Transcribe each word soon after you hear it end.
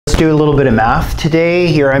do a little bit of math today.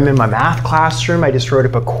 Here I'm in my math classroom. I just wrote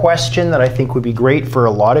up a question that I think would be great for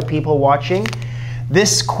a lot of people watching.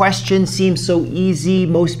 This question seems so easy.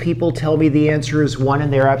 Most people tell me the answer is 1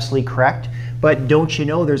 and they're absolutely correct. But don't you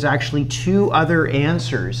know there's actually 2 other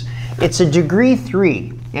answers. It's a degree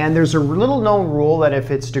 3. And there's a little known rule that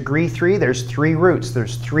if it's degree 3, there's 3 roots.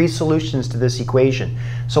 There's 3 solutions to this equation.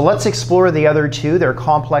 So let's explore the other 2. They're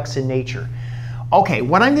complex in nature. Okay,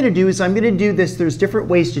 what I'm going to do is I'm going to do this. There's different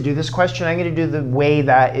ways to do this question. I'm going to do the way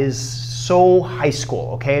that is so high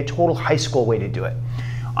school, okay? A total high school way to do it.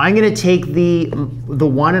 I'm going to take the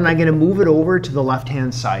 1 and I'm going to move it over to the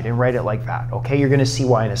left-hand side and write it like that, okay? You're going to see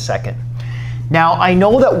why in a second. Now, I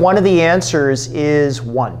know that one of the answers is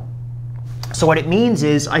 1. So what it means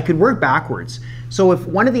is I could work backwards. So if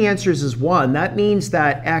one of the answers is 1, that means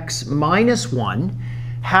that x minus 1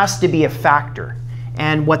 has to be a factor.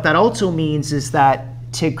 And what that also means is that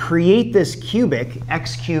to create this cubic,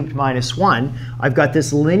 x cubed minus 1, I've got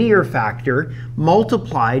this linear factor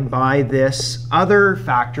multiplied by this other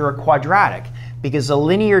factor, a quadratic. Because a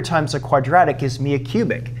linear times a quadratic gives me a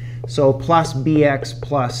cubic. So plus bx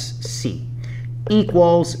plus c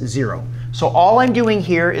equals 0. So all I'm doing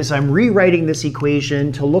here is I'm rewriting this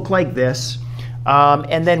equation to look like this,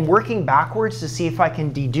 and then working backwards to see if I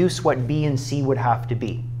can deduce what b and c would have to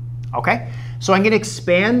be. Okay? So I'm going to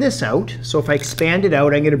expand this out. So if I expand it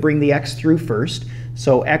out, I'm going to bring the x through first.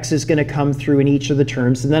 So x is going to come through in each of the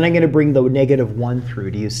terms, and then I'm going to bring the negative 1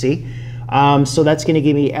 through. Do you see? So that's going to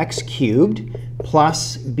give me x cubed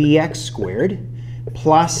plus bx squared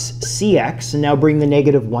plus cx. And now bring the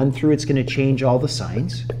negative 1 through. It's going to change all the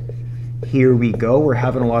signs. Here we go. We're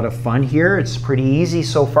having a lot of fun here. It's pretty easy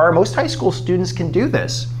so far. Most high school students can do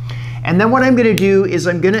this. And then what I'm going to do is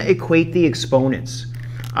I'm going to equate the exponents.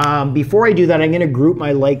 Before I do that, I'm going to group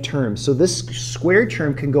my like terms. So this squared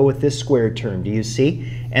term can go with this squared term. Do you see?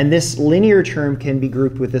 And this linear term can be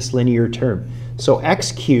grouped with this linear term. So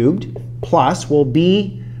x cubed plus, well,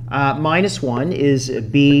 b minus 1 is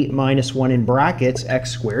b minus 1 in brackets,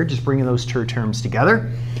 x squared, just bringing those 2 terms together.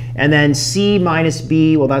 And then c minus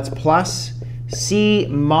b, well, that's plus c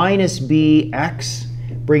minus bx,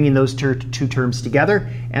 bringing those 2 terms together.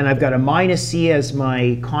 And I've got a minus c as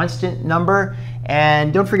my constant number.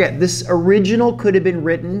 And don't forget, this original could have been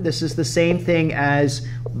written. This is the same thing as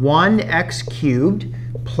 1x cubed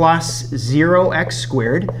plus 0x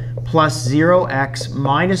squared plus 0x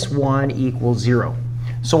minus 1 equals 0.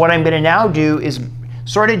 So what I'm going to now do is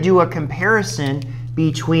sort of do a comparison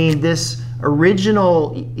between this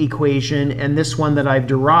original equation and this one that I've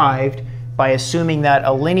derived by assuming that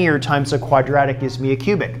a linear times a quadratic gives me a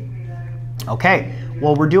cubic. Okay,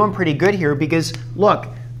 well, we're doing pretty good here because, look,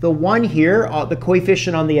 the 1 here, the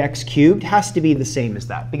coefficient on the x cubed, has to be the same as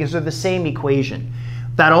that because they're the same equation.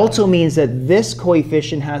 That also means that this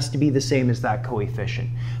coefficient has to be the same as that coefficient.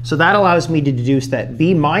 So that allows me to deduce that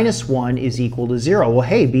b minus 1 is equal to 0. Well,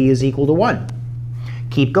 hey, b is equal to 1.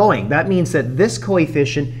 Keep going. That means that this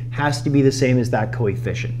coefficient has to be the same as that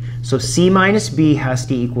coefficient. So c minus b has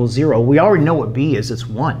to equal 0. We already know what b is. It's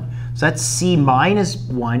 1. So that's c minus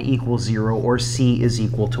 1 equals 0, or c is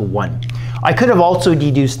equal to 1. I could have also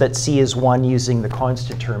deduced that c is 1 using the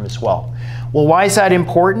constant term as well. Well, why is that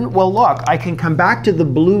important? Well, look, I can come back to the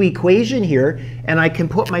blue equation here, and I can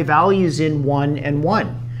put my values in 1 and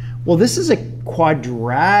 1. Well, this is a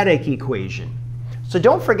quadratic equation. So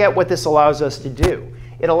don't forget what this allows us to do.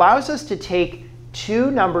 It allows us to take 2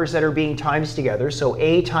 numbers that are being times together. So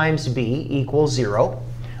a times b equals 0.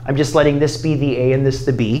 I'm just letting this be the a and this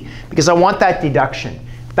the b, because I want that deduction.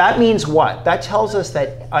 That means what? That tells us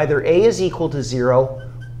that either a is equal to 0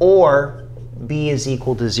 or b is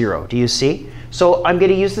equal to 0. Do you see? So I'm going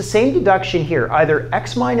to use the same deduction here. Either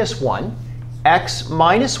x minus 1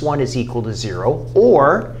 is equal to 0,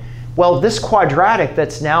 or, well, this quadratic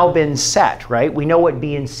that's now been set, right? We know what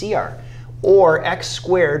b and c are. Or x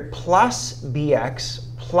squared plus bx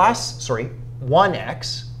plus,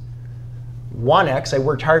 1x, I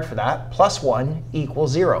worked hard for that, plus 1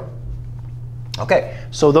 equals 0. Okay,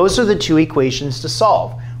 so those are the 2 equations to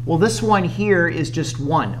solve. Well, this one here is just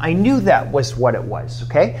 1. I knew that was what it was,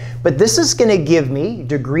 okay? But this is going to give me,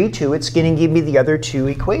 degree 2, it's going to give me the other 2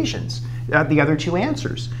 equations, the other 2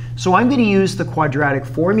 answers. So I'm going to use the quadratic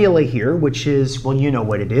formula here, which is, well, you know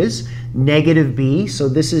what it is, negative b. So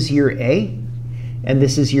this is your a, and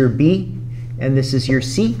this is your b, and this is your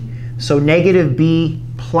c. So negative b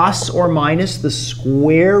plus or minus the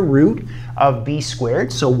square root of b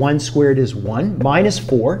squared. So 1 squared is 1, minus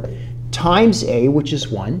 4, times a, which is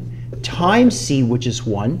 1, times c, which is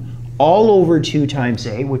 1, all over 2 times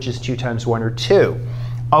a, which is 2 times 1, or 2.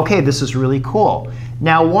 Okay, this is really cool.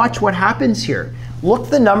 Now watch what happens here. look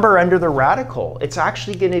the number under the radical. It's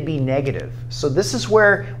actually going to be negative. So this is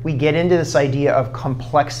where we get into this idea of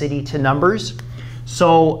complexity to numbers.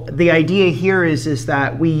 So the idea here is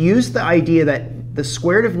that we use the idea that the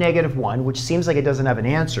square root of -1, which seems like it doesn't have an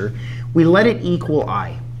answer, we let it equal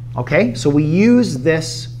I. Okay, so we use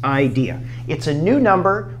this idea. It's a new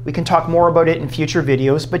number. We can talk more about it in future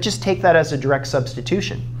videos, but just take that as a direct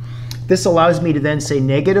substitution. This allows me to then say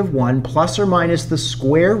 -1 plus or minus the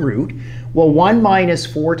square root. Well, 1 minus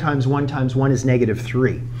 4 times 1 times 1 is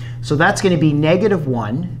 -3. So that's going to be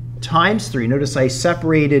 -1 times 3. Notice I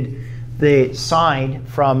separated the sign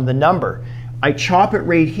from the number. I chop it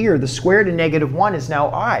right here. The square root of -1 is now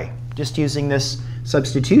I, just using this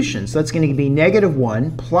substitution. So that's going to be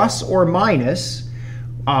 -1 plus or minus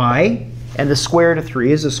I, and the square root of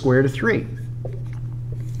 3 is the square root of 3,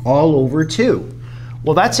 all over 2.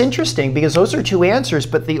 Well, that's interesting because those are two answers,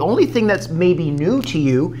 but the only thing that's maybe new to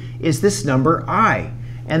you is this number I.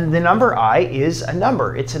 And the number I is a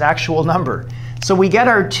number. It's an actual number. So we get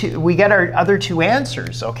our other two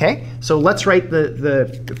answers, okay? So let's write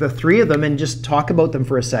the three of them and just talk about them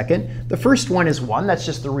for a second. The first one is 1. That's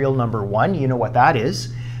just the real number 1. You know what that is.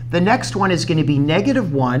 The next one is going to be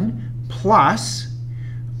 -1 plus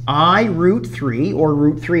I root 3, or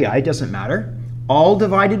root 3I, doesn't matter, all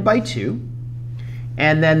divided by 2.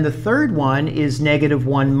 And then the third one is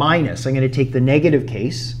 -1 minus. I'm going to take the negative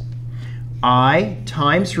case. I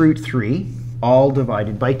times root 3, all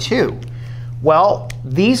divided by 2. Well,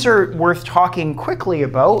 these are worth talking quickly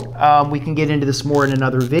about. We can get into this more in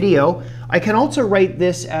another video. I can also write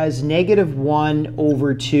this as -1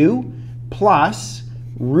 over 2 plus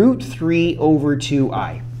root 3 over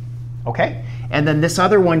 2I. Okay? And then this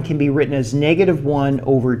other one can be written as -1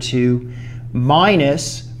 over 2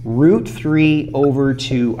 minus root 3 over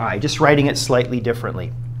 2I, just writing it slightly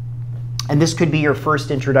differently. And this could be your first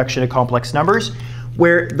introduction to complex numbers,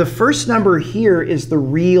 where the first number here is the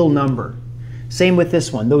real number. Same with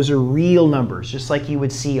this one. Those are real numbers, just like you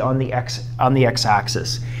would see on the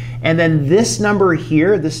x-axis. And then this number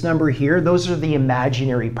here, those are the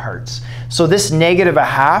imaginary parts. So this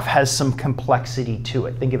 -1/2 has some complexity to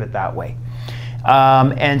it. Think of it that way.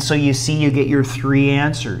 And so you see you get your three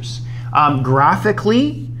answers.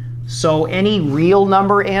 Graphically, so any real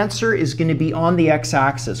number answer is going to be on the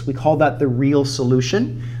x-axis. We call that the real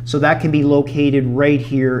solution. So that can be located right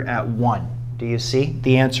here at 1. Do you see?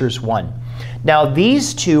 The answer is 1. Now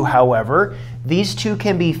these two, however, these two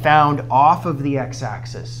can be found off of the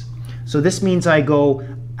x-axis. So this means I go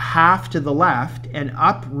half to the left and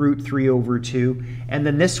up root 3 over 2. And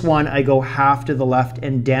then this one, I go half to the left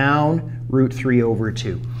and down root 3 over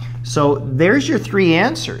 2. So there's your three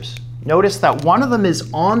answers. Notice that one of them is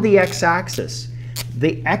on the x-axis.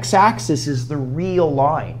 The x-axis is the real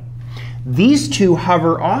line. These two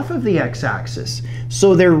hover off of the x-axis.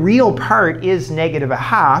 So their real part is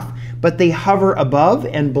 -1/2, but they hover above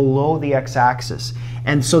and below the x-axis.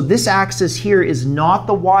 And so this axis here is not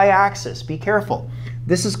the y-axis. Be careful.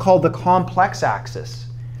 This is called the complex axis.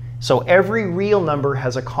 So every real number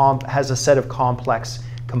has a set of complex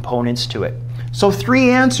components to it. So three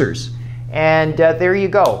answers. And there you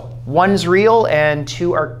go. One's real and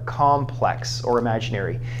two are complex or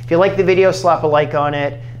imaginary. If you like the video, slap a like on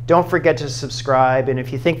it. Don't forget to subscribe. And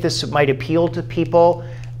if you think this might appeal to people,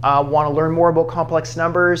 want to learn more about complex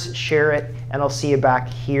numbers, share it. And I'll see you back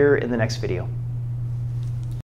here in the next video.